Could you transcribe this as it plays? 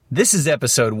This is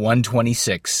episode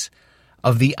 126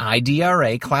 of the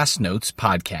IDRA Class Notes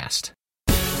podcast.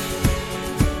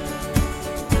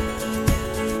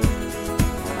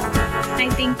 I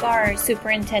think our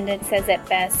superintendent says it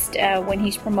best when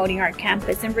he's promoting our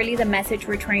campus, and really the message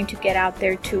we're trying to get out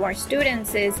there to our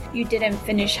students is you didn't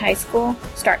finish high school,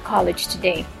 start college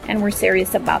today, and we're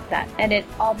serious about that. And it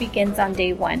all begins on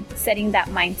day one, setting that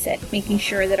mindset, making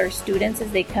sure that our students, as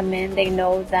they come in, they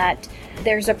know that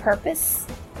there's a purpose,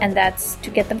 and that's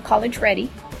to get them college ready.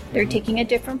 They're taking a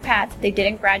different path. They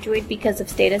didn't graduate because of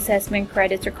state assessment,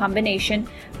 credits, or combination,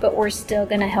 but we're still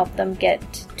going to help them get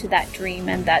to that dream,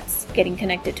 and that's getting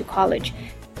connected to college.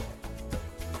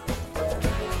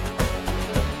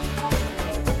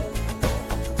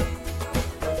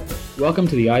 Welcome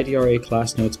to the IDRA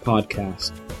Class Notes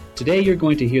podcast. Today you're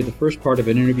going to hear the first part of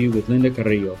an interview with Linda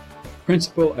Carrillo,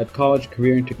 principal at College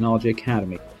Career and Technology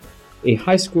Academy, a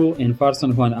high school in Far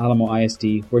San Juan Alamo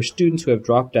ISD where students who have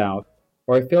dropped out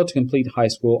or have failed to complete high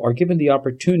school are given the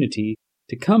opportunity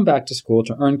to come back to school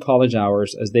to earn college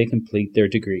hours as they complete their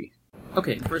degree.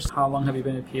 Okay, first, how long have you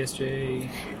been at PSJ?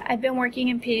 I've been working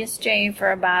in PSJ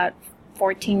for about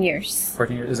 14 years.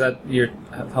 14 years. Is that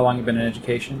how long have you been in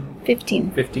education?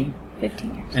 15. 15?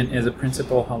 15 years. And as a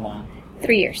principal, how long?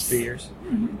 3 years. 3 years.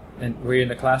 Mm-hmm. And were you in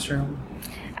the classroom?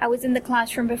 I was in the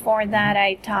classroom before that.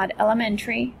 I taught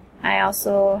elementary. I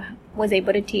also was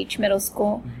able to teach middle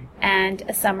school and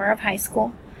a summer of high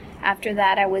school. After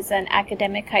that, I was an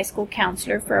academic high school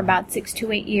counselor for about 6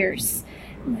 to 8 years.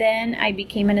 Then I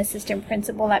became an assistant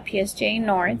principal at PSJ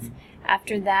North.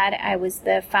 After that, I was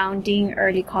the founding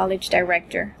early college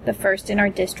director, the first in our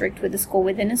district with a school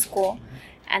within a school.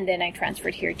 And then I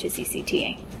transferred here to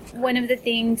CCTA. One of the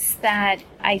things that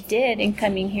I did in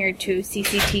coming here to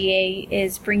CCTA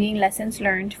is bringing lessons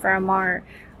learned from our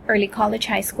early college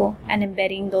high school and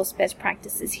embedding those best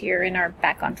practices here in our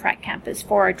Back on Track campus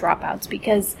for our dropouts,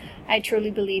 because I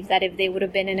truly believe that if they would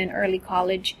have been in an early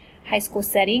college high school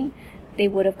setting, they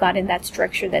would have gotten that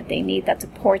structure that they need, that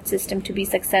support system to be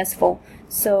successful.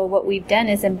 So what we've done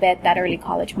is embed that early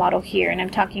college model here, and I'm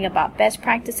talking about best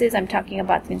practices, I'm talking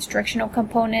about the instructional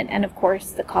component, and of course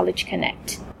the College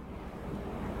Connect.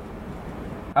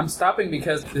 I'm stopping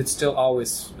because it still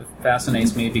always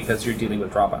fascinates me because you're dealing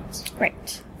with dropouts.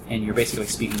 Right. And you're basically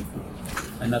speaking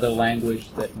another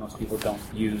language that most people don't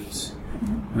use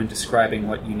when describing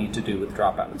what you need to do with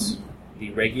dropouts. The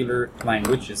regular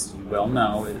language, as you well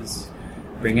know, is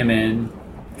bring them in,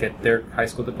 get their high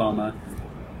school diploma,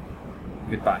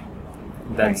 goodbye.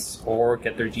 That's right. Or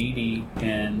get their GED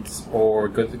or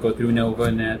go through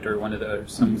NovaNet or one of the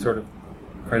some sort of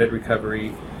credit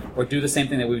recovery, or do the same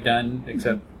thing that we've done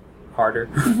except harder.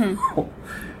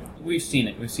 We've seen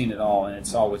it all, and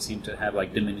it's always seemed to have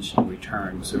like diminishing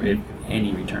returns, or if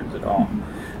any returns at all.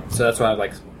 So that's why I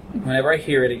like, whenever I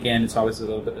hear it again, it's always a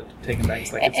little bit taken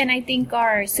back. And I think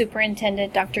our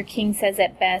superintendent, Dr. King, says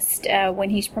it best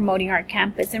when he's promoting our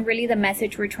campus, and really the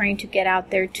message we're trying to get out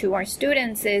there to our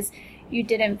students is you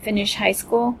didn't finish high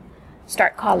school,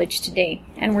 start college today,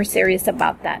 and we're serious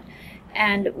about that.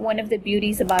 And one of the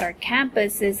beauties about our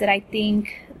campus is that I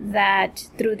think that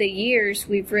through the years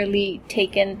we've really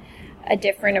taken a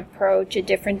different approach, a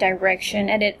different direction,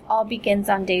 and it all begins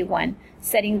on day one,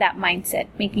 setting that mindset,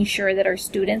 making sure that our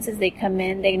students, as they come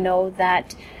in, they know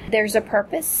that there's a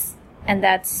purpose, and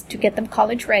that's to get them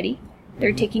college ready.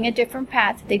 They're taking a different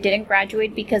path. They didn't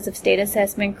graduate because of state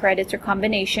assessment, credits, or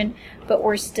combination, but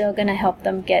we're still going to help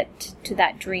them get to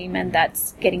that dream, and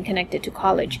that's getting connected to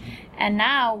college. And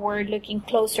now we're looking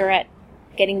closer at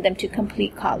getting them to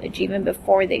complete college even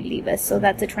before they leave us. So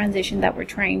that's a transition that we're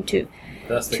trying to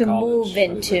move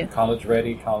into. College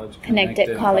ready, college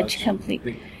connected, college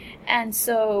complete. And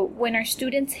so when our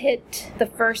students hit the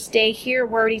first day here,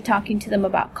 we're already talking to them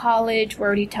about college. We're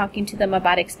already talking to them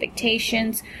about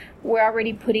expectations. We're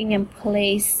already putting in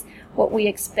place what we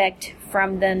expect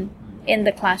from them in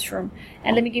the classroom.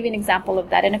 And let me give you an example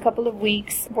of that. In a couple of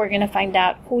weeks, we're going to find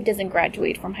out who doesn't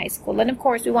graduate from high school. And of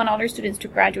course, we want all our students to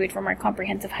graduate from our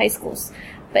comprehensive high schools.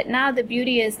 But now the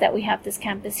beauty is that we have this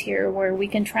campus here where we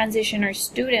can transition our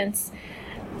students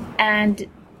and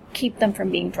keep them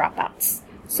from being dropouts,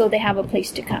 so they have a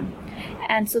place to come.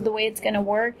 And so the way it's going to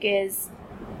work is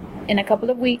in a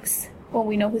couple of weeks, when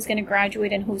we know who's going to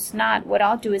graduate and who's not, what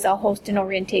I'll do is I'll host an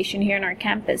orientation here on our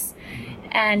campus.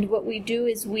 And what we do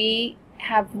is we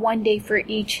have one day for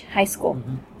each high school.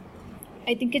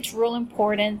 I think it's real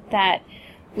important that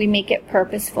we make it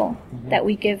purposeful, that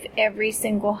we give every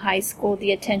single high school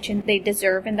the attention they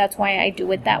deserve, and that's why I do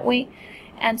it that way.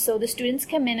 And so the students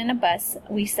come in a bus.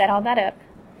 We set all that up.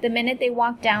 The minute they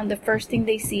walk down, the first thing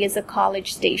they see is a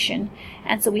college station.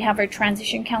 And so we have our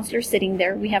transition counselor sitting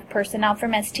there. We have personnel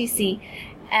from STC.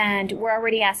 And we're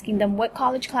already asking them, what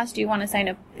college class do you want to sign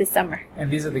up this summer? And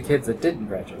these are the kids that didn't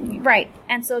graduate. Right.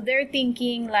 And so they're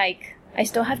thinking, like, I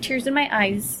still have tears in my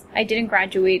eyes. I didn't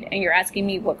graduate, and you're asking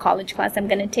me what college class I'm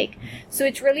going to take. So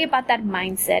it's really about that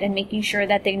mindset and making sure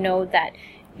that they know that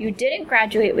you didn't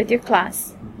graduate with your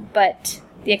class, but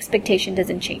the expectation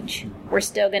doesn't change. We're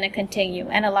still going to continue.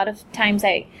 And a lot of times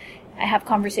I have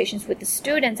conversations with the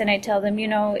students, and I tell them,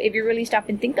 if you really stop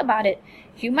and think about it,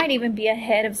 you might even be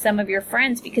ahead of some of your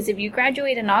friends, because if you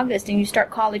graduate in August and you start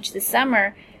college this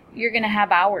summer, you're going to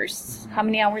have hours. How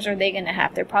many hours are they going to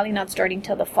have? They're probably not starting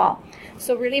till the fall.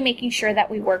 So really making sure that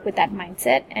we work with that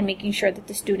mindset and making sure that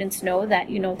the students know that,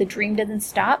 the dream doesn't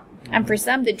stop. And for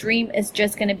some, the dream is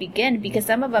just going to begin, because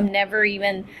some of them never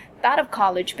even thought of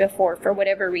college before for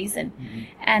whatever reason.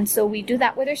 And so we do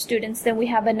that with our students. Then we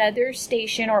have another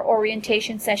station or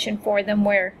orientation session for them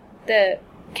where the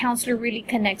counselor really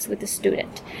connects with the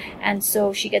student. And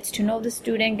so she gets to know the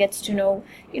student, gets to know,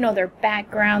 their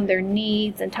background, their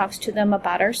needs, and talks to them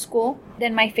about our school.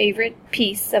 Then my favorite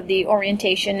piece of the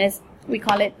orientation is, we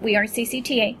call it We Are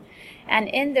CCTA. And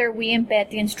in there, we embed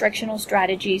the instructional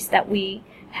strategies that we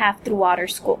have throughout our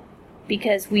school,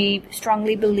 because we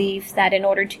strongly believe that in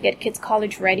order to get kids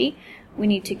college ready, we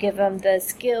need to give them the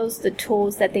skills, the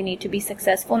tools that they need to be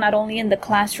successful, not only in the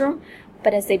classroom,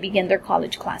 but as they begin their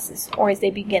college classes or as they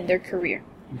begin their career.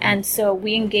 And so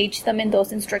we engage them in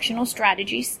those instructional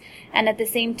strategies, and at the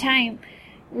same time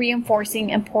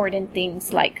reinforcing important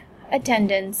things like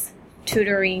attendance,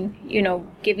 tutoring,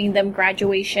 giving them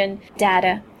graduation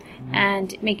data,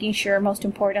 and making sure, most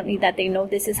importantly, that they know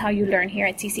this is how you learn here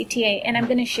at CCTA. And I'm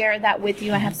going to share that with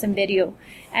you. I have some video.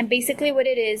 And basically what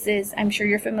it is I'm sure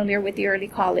you're familiar with the early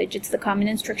college. It's the Common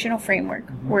Instructional Framework,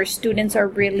 where students are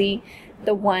really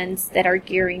the ones that are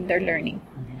gearing their learning.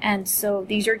 And so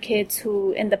these are kids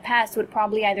who in the past would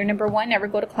probably either, number one, never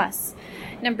go to class.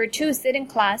 Number two, sit in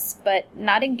class but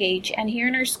not engage. And here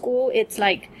in our school, it's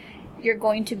like you're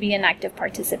going to be an active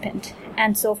participant.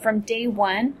 And so from day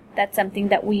one, that's something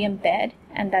that we embed,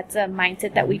 and that's a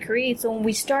mindset that we create. So when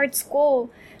we start school,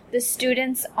 the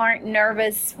students aren't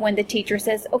nervous when the teacher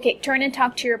says, okay, turn and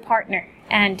talk to your partner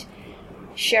and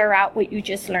share out what you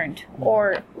just learned,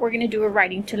 or we're going to do a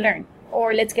writing to learn,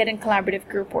 or let's get in collaborative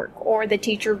group work, or the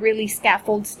teacher really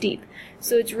scaffolds deep.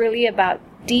 So it's really about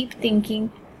deep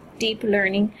thinking, deep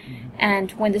learning. And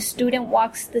when the student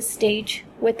walks the stage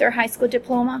with their high school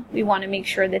diploma, we want to make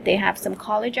sure that they have some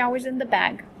college hours in the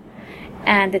bag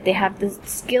and that they have the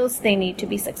skills they need to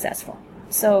be successful.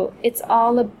 So it's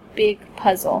all a big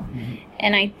puzzle.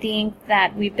 And I think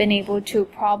that we've been able to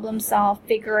problem solve,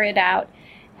 figure it out,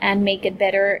 and make it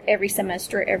better every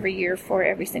semester, every year for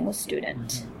every single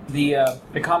student. The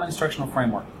Common Instructional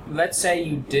Framework. Let's say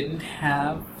you didn't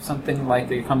have something like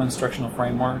the Common Instructional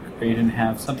Framework, or you didn't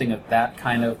have something of that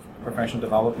kind of professional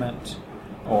development,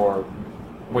 or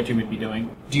what you would be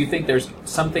doing. Do you think there's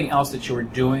something else that you were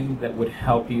doing that would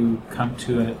help you come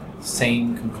to a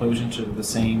same conclusion, to the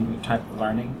same type of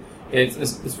learning?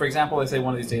 It's for example, let's say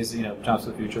one of these days, Jobs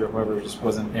for the Future or whoever just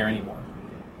wasn't there anymore.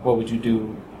 What would you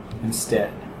do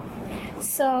instead?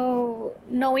 So,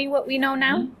 knowing what we know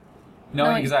now?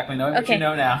 Knowing what you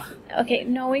know now. Okay,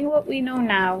 knowing what we know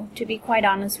now, to be quite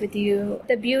honest with you,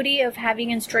 the beauty of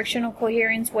having instructional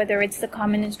coherence, whether it's the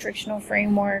Common Instructional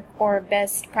Framework or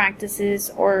best practices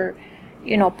or,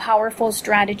 powerful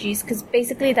strategies, because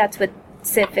basically that's what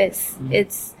CIF is.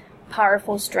 It's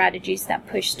powerful strategies that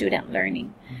push student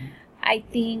learning. I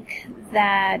think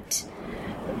that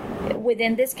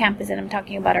within this campus, and I'm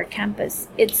talking about our campus,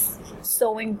 it's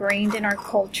so ingrained in our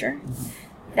culture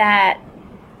that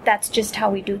that's just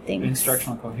how we do things.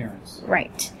 Instructional coherence.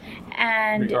 Right.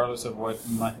 And regardless of what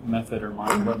method or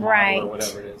model, right, or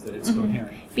whatever it is, that it's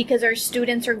coherent. Because our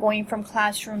students are going from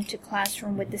classroom to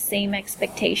classroom with the same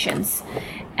expectations.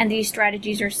 And these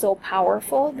strategies are so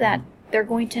powerful that they're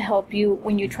going to help you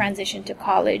when you transition to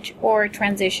college or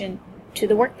transition to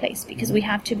the workplace, because we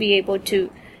have to be able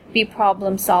to be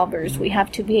problem solvers. We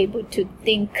have to be able to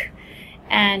think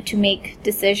and to make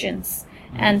decisions.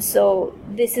 And so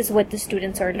this is what the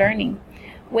students are learning.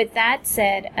 With that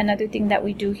said, another thing that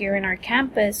we do here in our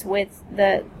campus with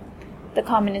the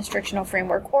Common Instructional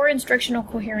Framework or instructional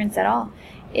coherence at all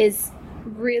is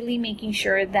really making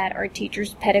sure that our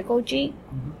teachers' pedagogy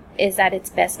is at its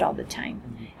best all the time.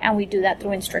 And we do that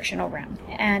through instructional rounds.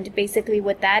 And basically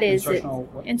what that is,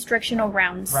 instructional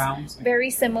rounds. Very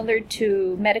similar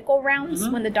to medical rounds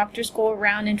when the doctors go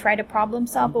around and try to problem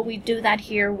solve, but we do that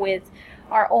here with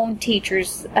our own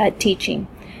teachers teaching.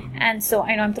 And so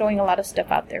I know I'm throwing a lot of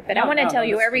stuff out there, but I want to tell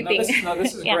you everything.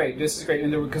 This is Yeah. great. This is great.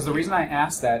 And because the reason I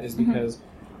asked that is because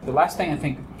the last thing I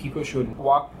think people should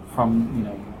walk from,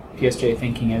 PSJ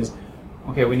thinking is,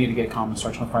 okay, we need to get a common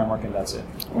instructional framework and that's it.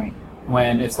 Right.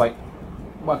 When it's like,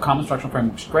 well, common instructional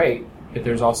framework is great, but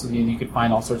there's also, you could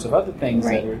find all sorts of other things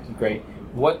Right. that are great.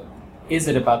 What is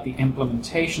it about the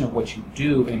implementation of what you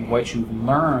do and what you've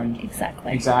learned?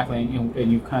 Exactly. Exactly,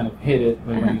 and you kind of hit it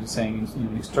when you were saying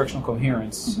instructional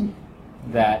coherence,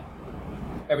 that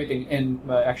everything,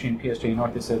 actually in PSG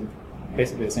North they said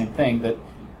basically the same thing, that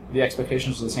the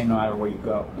expectations are the same no matter where you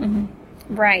go.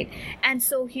 Right. And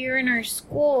so here in our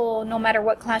school, no matter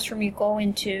what classroom you go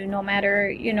into, no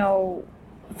matter,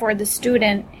 for the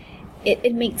student,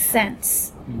 it makes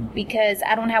sense. Because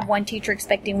I don't have one teacher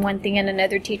expecting one thing and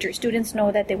another teacher. Students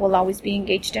know that they will always be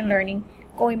engaged in learning.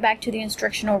 Going back to the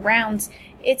instructional rounds,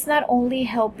 it's not only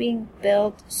helping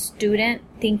build student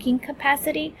thinking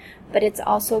capacity, but it's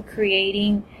also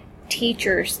creating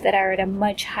teachers that are at a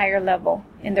much higher level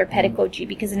in their pedagogy,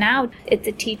 because now it's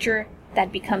a teacher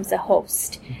that becomes a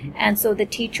host. And so the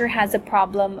teacher has a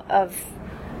problem of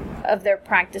their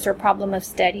practice or problem of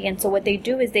study. And so what they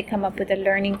do is they come up with a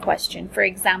learning question. For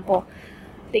example,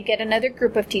 they get another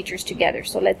group of teachers together.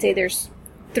 So let's say there's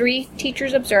 3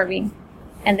 teachers observing,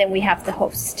 and then we have the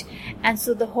host. And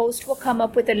so the host will come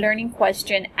up with a learning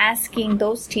question asking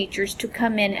those teachers to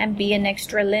come in and be an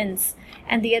extra lens.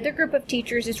 And the other group of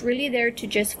teachers is really there to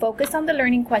just focus on the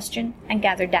learning question and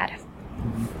gather data.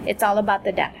 It's all about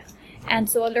the data. And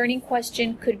so a learning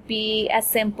question could be as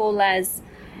simple as,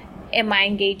 am I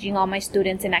engaging all my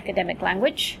students in academic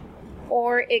language?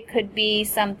 Or it could be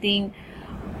something,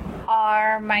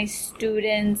 are my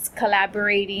students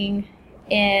collaborating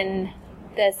in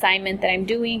the assignment that I'm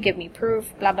doing? Give me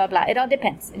proof, blah, blah, blah. It all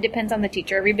depends. It depends on the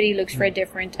teacher. Everybody looks for a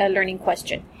different learning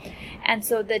question. And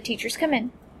so the teachers come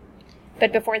in.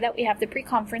 But before that, we have the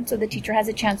pre-conference, so the teacher has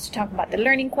a chance to talk about the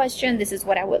learning question. This is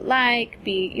what I would like,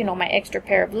 be, my extra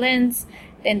pair of lens.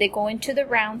 Then they go into the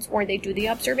rounds where they do the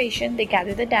observation, they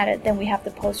gather the data. Then we have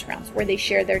the post rounds where they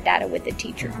share their data with the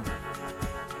teacher.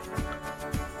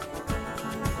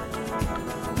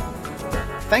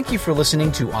 Thank you for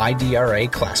listening to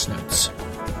IDRA Class Notes.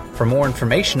 For more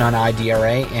information on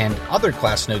IDRA and other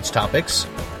Class Notes topics,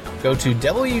 go to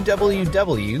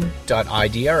www.idra.org.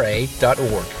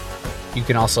 You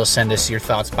can also send us your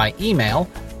thoughts by email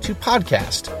to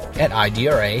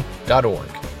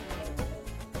podcast@idra.org.